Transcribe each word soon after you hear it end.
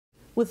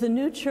With the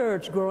new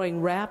church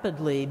growing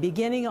rapidly,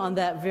 beginning on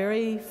that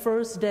very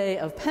first day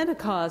of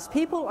Pentecost,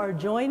 people are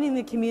joining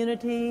the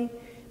community,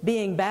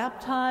 being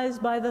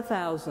baptized by the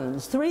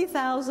thousands.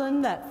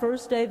 3,000 that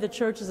first day the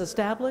church is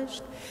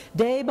established.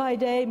 Day by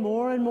day,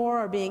 more and more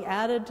are being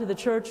added to the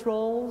church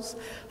rolls.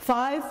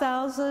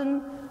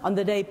 5,000 on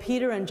the day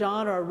Peter and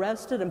John are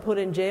arrested and put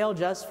in jail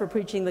just for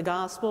preaching the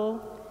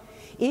gospel.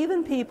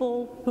 Even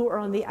people who are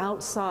on the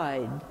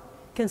outside,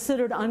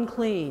 considered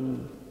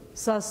unclean,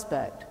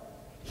 suspect,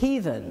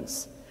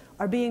 heathens,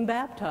 are being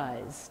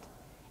baptized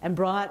and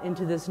brought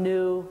into this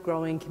new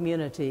growing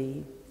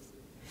community.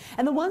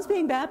 And the ones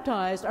being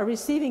baptized are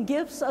receiving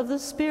gifts of the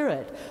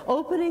Spirit,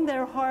 opening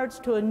their hearts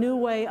to a new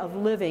way of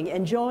living,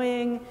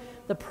 enjoying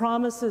the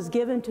promises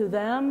given to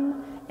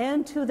them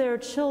and to their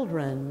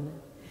children.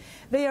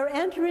 They are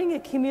entering a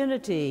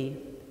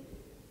community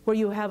where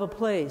you have a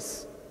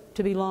place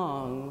to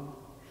belong,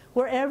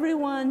 where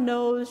everyone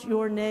knows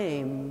your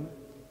name,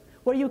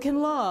 where you can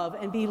love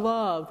and be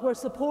loved, where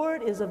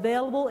support is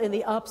available in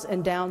the ups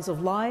and downs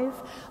of life,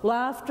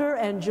 laughter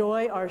and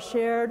joy are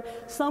shared.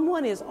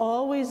 Someone is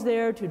always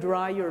there to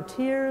dry your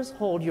tears,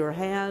 hold your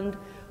hand,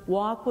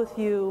 walk with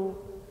you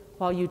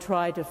while you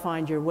try to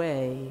find your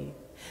way.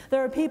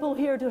 There are people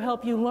here to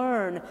help you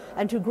learn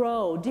and to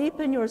grow,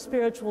 deepen your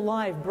spiritual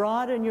life,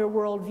 broaden your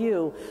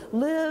worldview,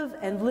 live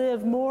and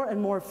live more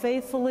and more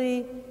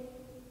faithfully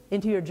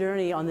into your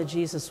journey on the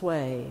Jesus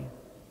way.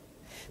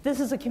 This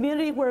is a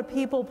community where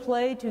people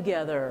play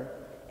together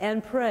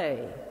and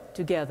pray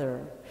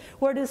together,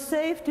 where it is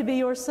safe to be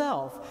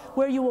yourself,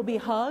 where you will be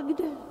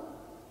hugged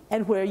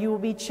and where you will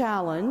be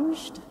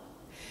challenged,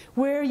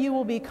 where you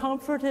will be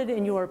comforted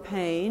in your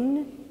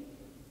pain,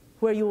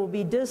 where you will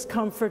be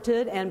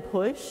discomforted and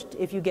pushed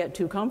if you get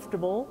too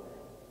comfortable,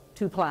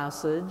 too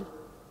placid,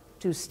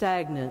 too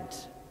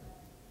stagnant.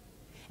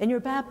 In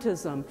your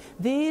baptism,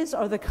 these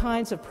are the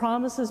kinds of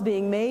promises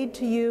being made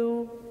to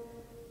you,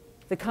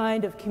 the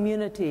kind of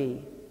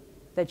community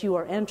that you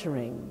are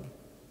entering.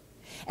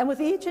 And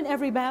with each and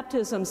every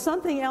baptism,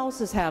 something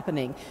else is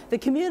happening. The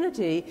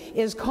community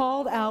is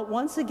called out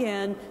once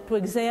again to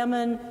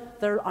examine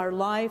our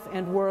life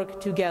and work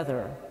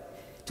together,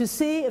 to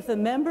see if the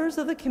members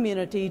of the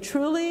community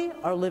truly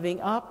are living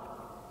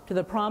up to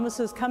the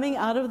promises coming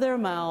out of their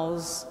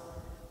mouths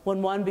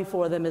when one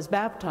before them is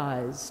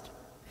baptized.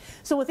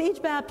 So with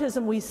each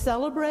baptism we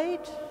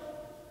celebrate,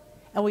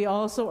 and we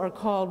also are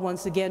called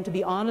once again to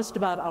be honest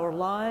about our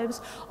lives,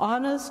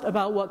 honest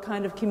about what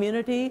kind of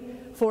community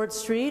Fort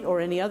Street or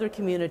any other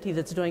community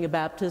that's doing a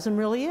baptism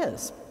really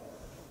is.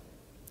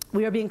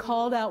 We are being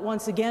called out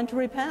once again to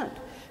repent,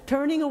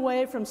 turning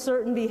away from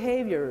certain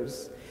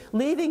behaviors,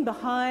 leaving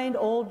behind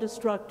old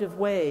destructive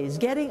ways,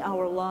 getting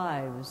our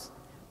lives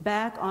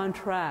back on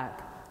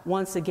track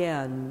once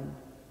again.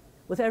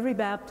 With every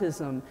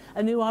baptism,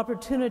 a new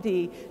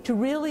opportunity to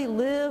really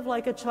live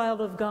like a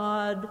child of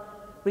God,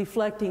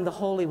 reflecting the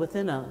holy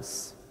within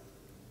us.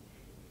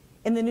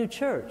 In the new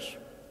church,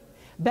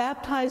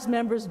 baptized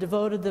members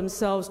devoted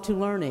themselves to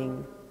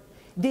learning,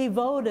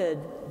 devoted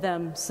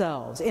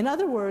themselves. In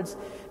other words,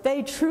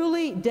 they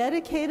truly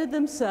dedicated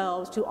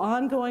themselves to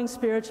ongoing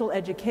spiritual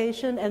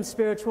education and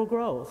spiritual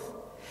growth.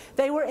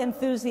 They were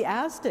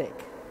enthusiastic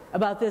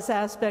about this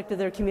aspect of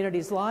their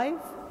community's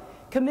life,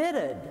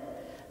 committed,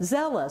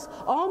 zealous,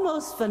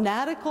 almost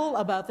fanatical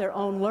about their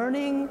own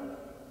learning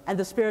and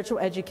the spiritual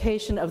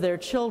education of their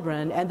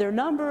children, and their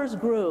numbers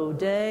grew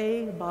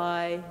day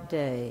by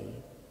day.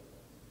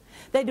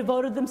 They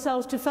devoted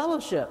themselves to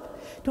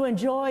fellowship, to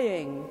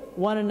enjoying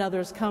one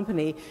another's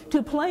company,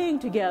 to playing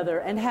together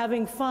and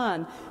having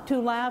fun, to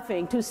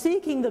laughing, to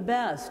seeking the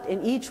best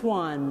in each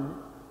one,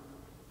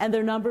 and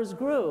their numbers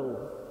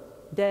grew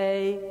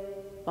day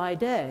by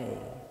day.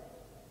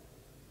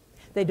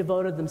 They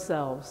devoted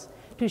themselves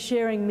to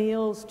sharing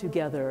meals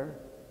together,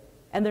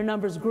 and their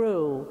numbers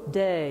grew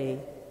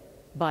day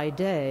by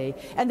day.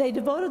 And they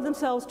devoted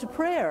themselves to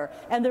prayer,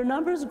 and their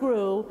numbers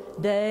grew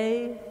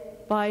day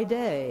by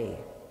day.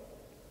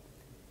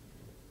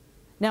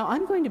 Now,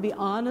 I'm going to be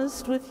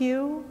honest with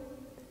you,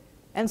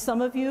 and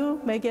some of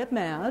you may get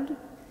mad,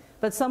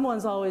 but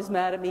someone's always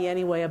mad at me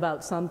anyway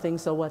about something,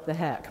 so what the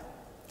heck.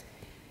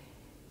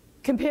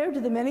 Compared to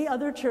the many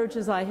other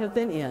churches I have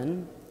been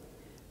in,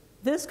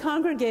 this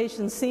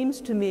congregation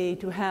seems to me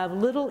to have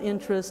little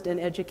interest in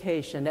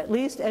education, at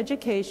least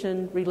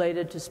education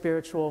related to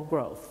spiritual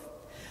growth.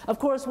 Of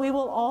course, we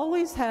will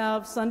always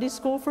have Sunday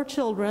school for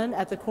children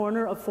at the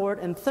corner of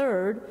 4th and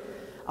 3rd.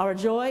 Our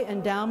Joy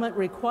Endowment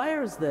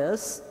requires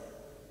this,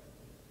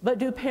 but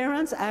do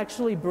parents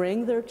actually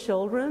bring their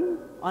children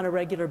on a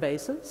regular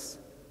basis?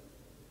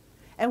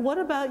 And what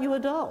about you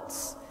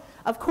adults?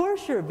 Of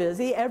course you're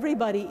busy,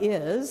 everybody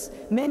is.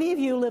 Many of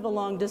you live a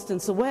long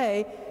distance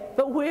away,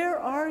 but where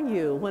are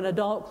you when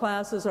adult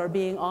classes are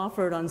being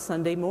offered on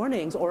Sunday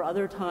mornings or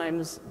other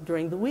times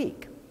during the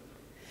week?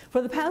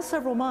 For the past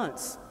several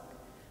months,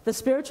 the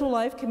Spiritual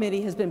Life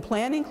Committee has been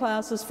planning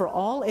classes for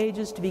all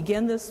ages to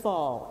begin this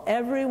fall.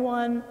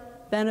 Everyone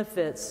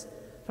benefits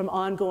from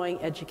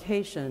ongoing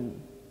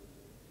education.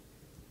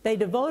 They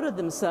devoted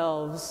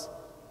themselves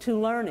to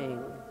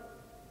learning,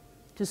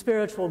 to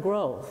spiritual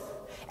growth.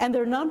 And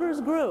their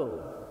numbers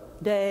grew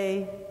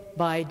day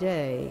by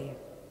day.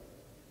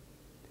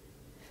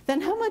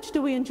 Then how much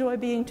do we enjoy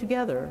being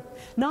together?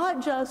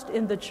 Not just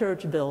in the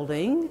church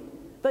building,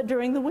 but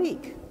during the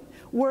week.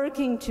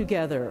 Working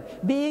together,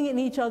 being in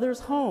each other's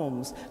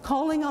homes,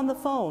 calling on the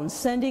phone,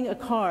 sending a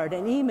card,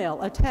 an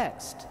email, a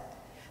text.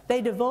 They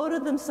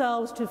devoted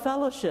themselves to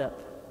fellowship,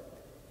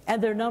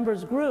 and their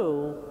numbers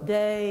grew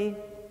day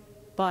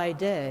by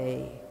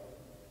day.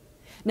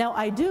 Now,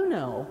 I do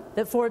know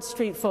that Fort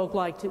Street folk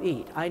like to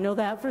eat. I know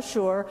that for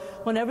sure.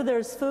 Whenever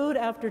there's food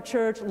after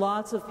church,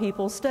 lots of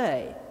people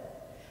stay.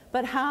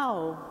 But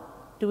how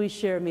do we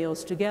share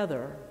meals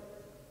together?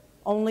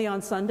 Only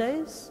on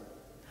Sundays?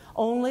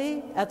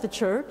 Only at the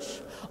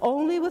church?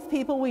 Only with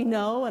people we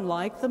know and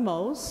like the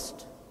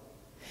most?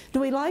 Do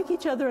we like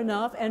each other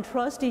enough and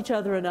trust each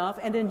other enough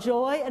and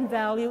enjoy and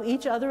value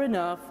each other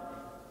enough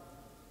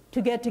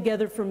to get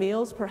together for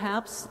meals,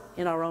 perhaps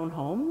in our own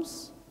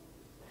homes?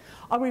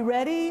 Are we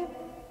ready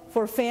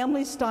for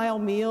family-style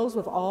meals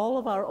with all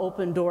of our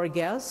open-door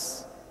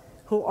guests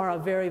who are a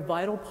very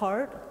vital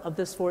part of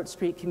this Fort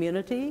Street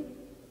community?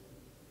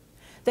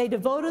 They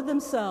devoted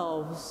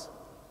themselves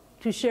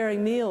to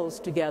sharing meals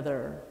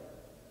together,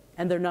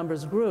 and their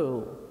numbers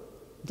grew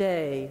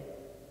day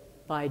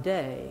by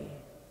day.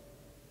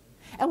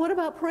 And what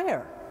about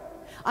prayer?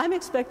 I'm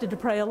expected to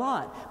pray a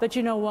lot, but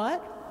you know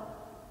what?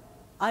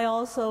 I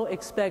also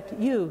expect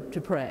you to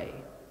pray.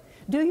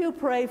 Do you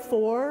pray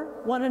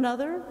for one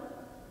another?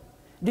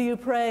 Do you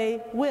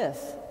pray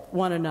with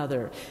one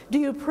another? Do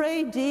you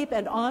pray deep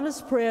and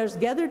honest prayers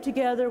gathered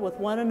together with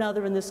one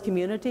another in this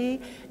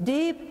community?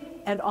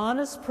 Deep and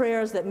honest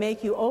prayers that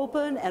make you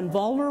open and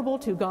vulnerable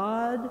to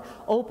God,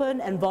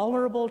 open and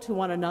vulnerable to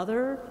one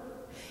another?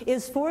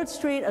 Is Fort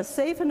Street a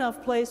safe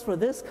enough place for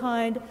this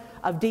kind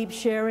of deep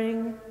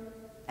sharing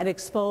and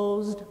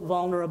exposed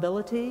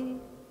vulnerability?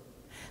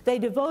 They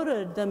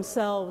devoted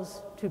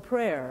themselves to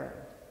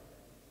prayer,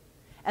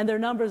 and their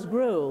numbers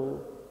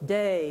grew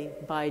day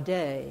by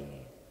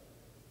day.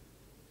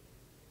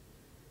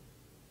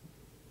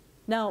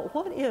 Now,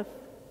 what if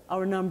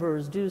our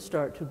numbers do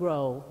start to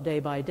grow day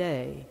by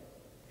day?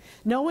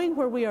 Knowing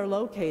where we are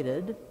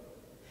located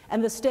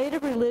and the state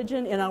of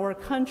religion in our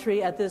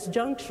country at this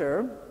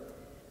juncture,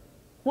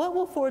 what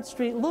will Fort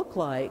Street look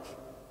like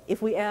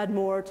if we add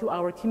more to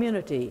our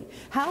community?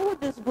 How would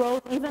this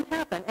growth even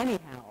happen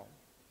anyhow?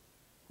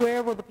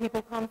 Where will the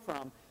people come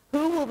from?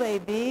 Who will they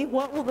be?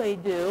 What will they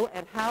do?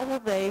 And how will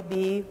they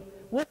be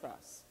with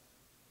us?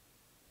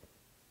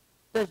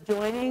 Does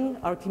joining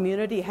our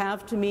community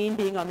have to mean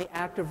being on the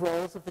active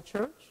rolls of the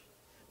church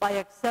by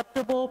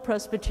acceptable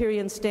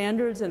Presbyterian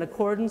standards in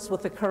accordance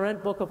with the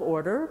current Book of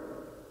Order?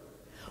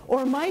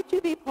 Or might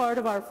you be part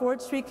of our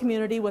Fort Street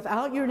community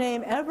without your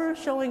name ever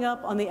showing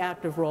up on the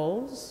active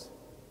rolls?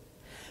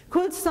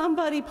 Could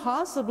somebody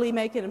possibly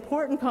make an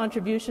important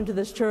contribution to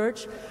this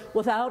church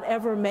without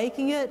ever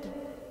making it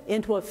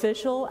into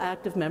official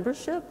active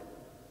membership?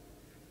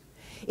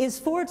 Is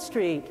Fort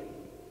Street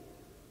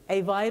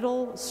a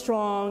vital,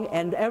 strong,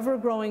 and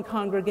ever-growing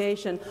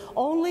congregation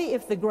only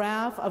if the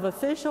graph of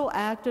official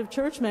active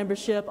church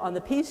membership on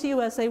the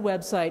PCUSA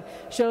website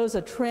shows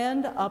a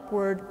trend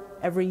upward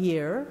every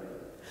year?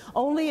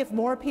 Only if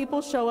more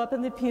people show up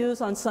in the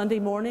pews on Sunday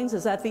mornings?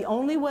 Is that the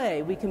only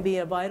way we can be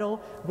a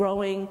vital,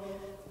 growing,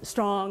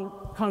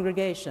 strong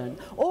congregation?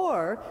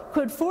 Or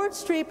could Fort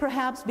Street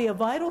perhaps be a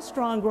vital,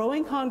 strong,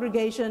 growing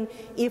congregation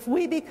if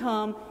we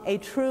become a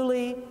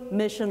truly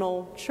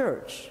missional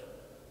church?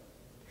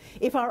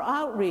 If our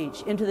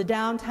outreach into the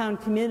downtown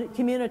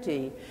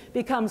community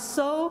becomes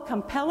so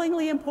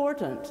compellingly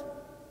important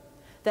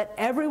that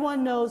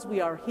everyone knows we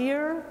are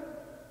here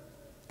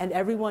and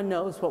everyone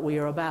knows what we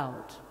are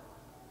about.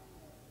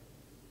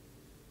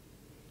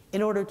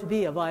 In order to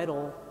be a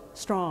vital,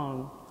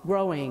 strong,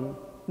 growing,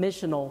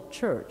 missional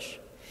church,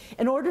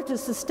 in order to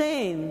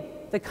sustain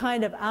the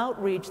kind of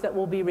outreach that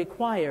will be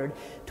required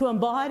to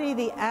embody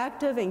the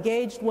active,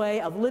 engaged way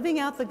of living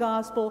out the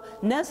gospel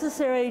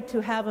necessary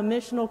to have a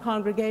missional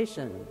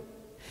congregation,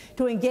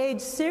 to engage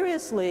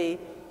seriously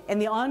in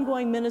the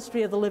ongoing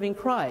ministry of the living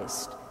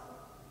Christ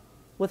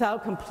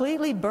without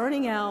completely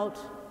burning out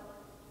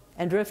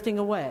and drifting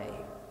away.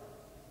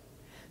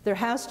 There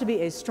has to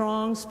be a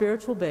strong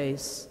spiritual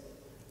base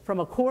from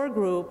a core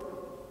group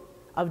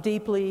of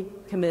deeply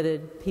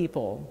committed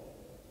people.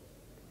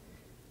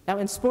 Now,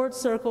 in sports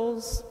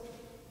circles,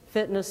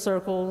 fitness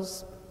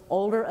circles,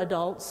 older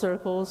adult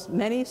circles,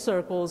 many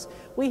circles,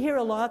 we hear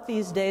a lot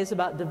these days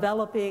about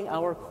developing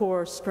our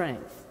core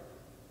strength.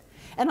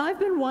 And I've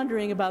been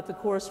wondering about the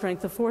core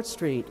strength of Fort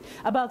Street,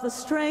 about the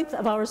strength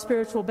of our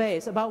spiritual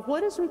base, about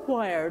what is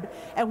required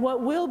and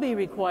what will be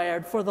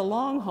required for the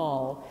long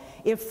haul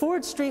if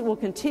Fort Street will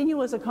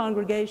continue as a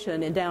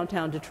congregation in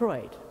downtown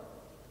Detroit.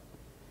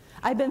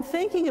 I've been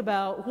thinking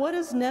about what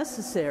is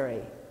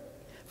necessary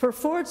for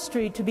Fort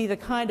Street to be the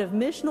kind of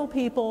missional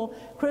people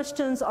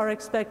Christians are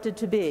expected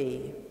to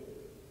be,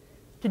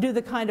 to do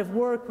the kind of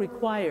work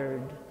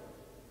required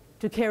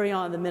to carry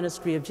on the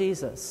ministry of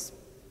Jesus.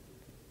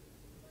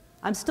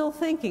 I'm still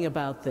thinking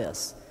about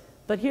this,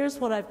 but here's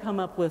what I've come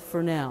up with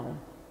for now.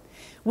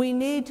 We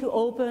need to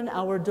open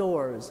our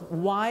doors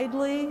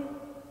widely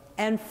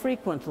and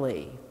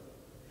frequently,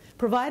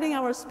 providing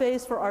our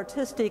space for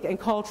artistic and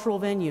cultural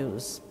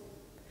venues,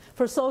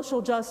 for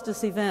social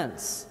justice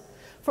events,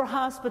 for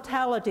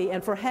hospitality,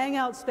 and for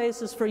hangout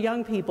spaces for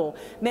young people,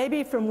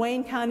 maybe from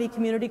Wayne County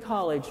Community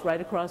College right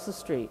across the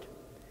street,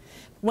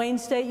 Wayne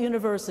State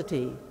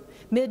University,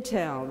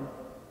 Midtown,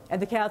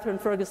 and the Catherine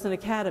Ferguson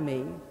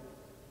Academy.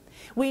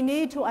 We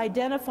need to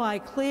identify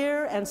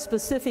clear and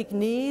specific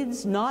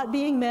needs not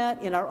being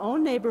met in our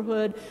own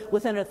neighborhood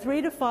within a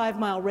 3 to 5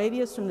 mile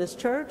radius from this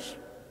church,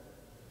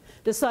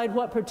 decide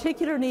what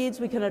particular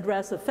needs we can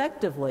address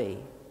effectively,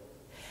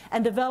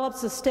 and develop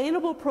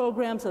sustainable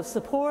programs of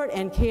support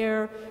and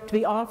care to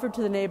be offered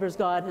to the neighbors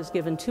God has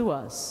given to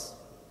us.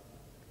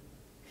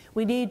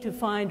 We need to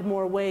find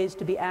more ways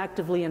to be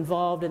actively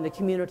involved in the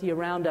community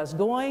around us,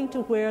 going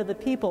to where the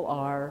people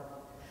are,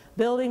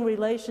 building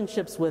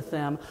relationships with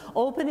them,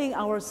 opening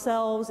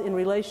ourselves in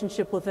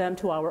relationship with them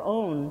to our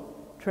own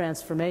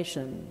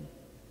transformation.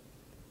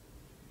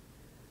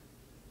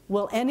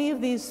 Will any of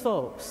these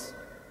folks,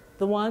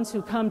 the ones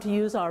who come to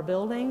use our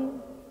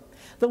building,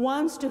 the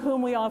ones to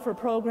whom we offer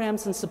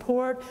programs and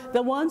support,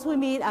 the ones we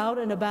meet out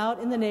and about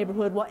in the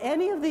neighborhood, will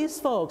any of these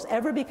folks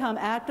ever become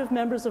active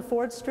members of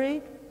Fort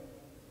Street?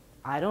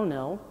 I don't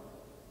know.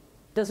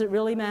 Does it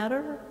really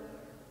matter?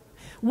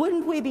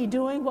 Wouldn't we be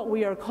doing what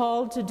we are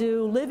called to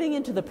do, living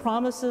into the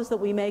promises that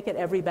we make at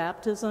every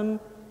baptism,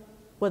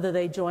 whether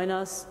they join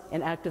us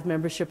in active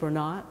membership or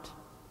not?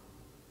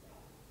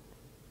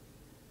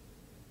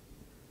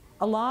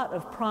 A lot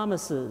of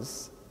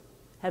promises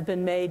have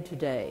been made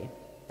today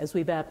as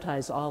we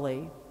baptize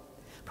Ollie.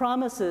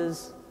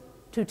 Promises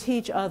to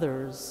teach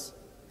others,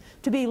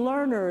 to be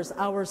learners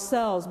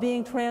ourselves,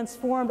 being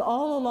transformed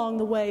all along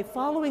the way,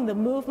 following the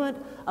movement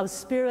of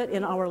Spirit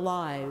in our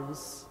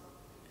lives,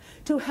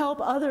 to help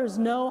others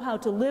know how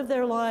to live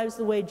their lives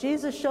the way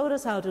Jesus showed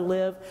us how to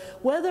live,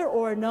 whether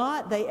or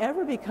not they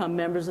ever become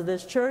members of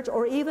this church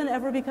or even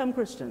ever become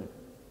Christian.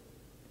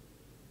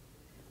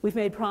 We've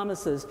made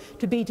promises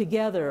to be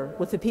together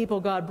with the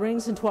people God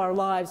brings into our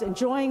lives,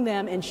 enjoying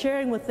them and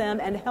sharing with them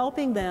and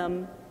helping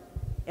them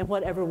in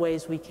whatever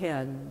ways we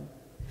can.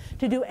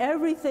 To do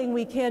everything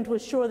we can to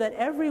assure that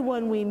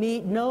everyone we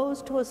meet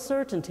knows to a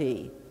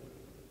certainty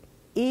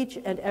each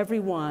and every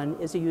one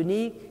is a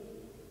unique,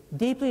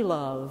 deeply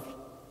loved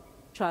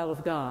child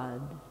of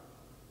God.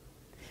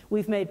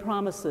 We've made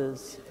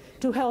promises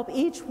to help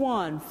each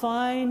one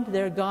find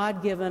their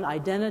God-given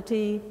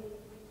identity,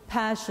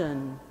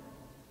 passion,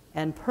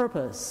 and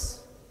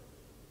purpose.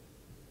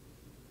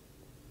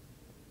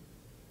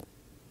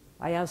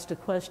 I asked a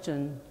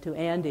question to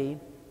Andy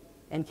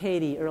and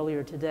Katie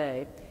earlier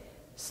today.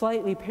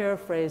 Slightly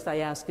paraphrased, I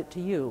ask it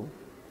to you.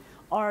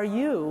 Are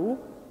you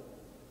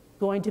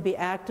going to be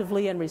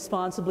actively and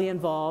responsibly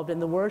involved in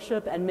the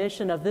worship and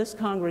mission of this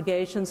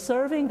congregation,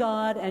 serving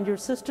God and your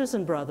sisters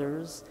and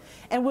brothers?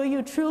 And will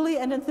you truly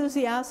and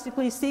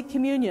enthusiastically seek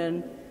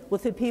communion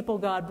with the people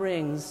God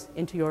brings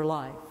into your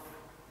life?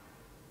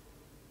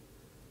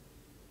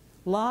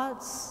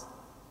 Lots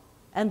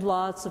and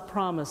lots of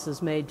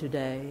promises made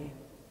today.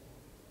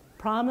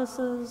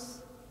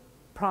 Promises,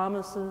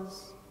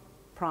 promises,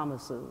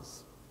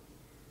 promises.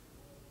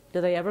 Do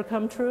they ever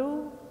come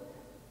true?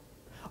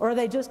 Or are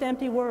they just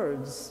empty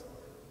words?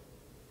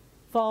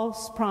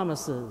 False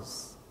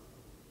promises?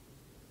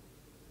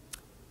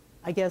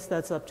 I guess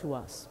that's up to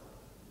us.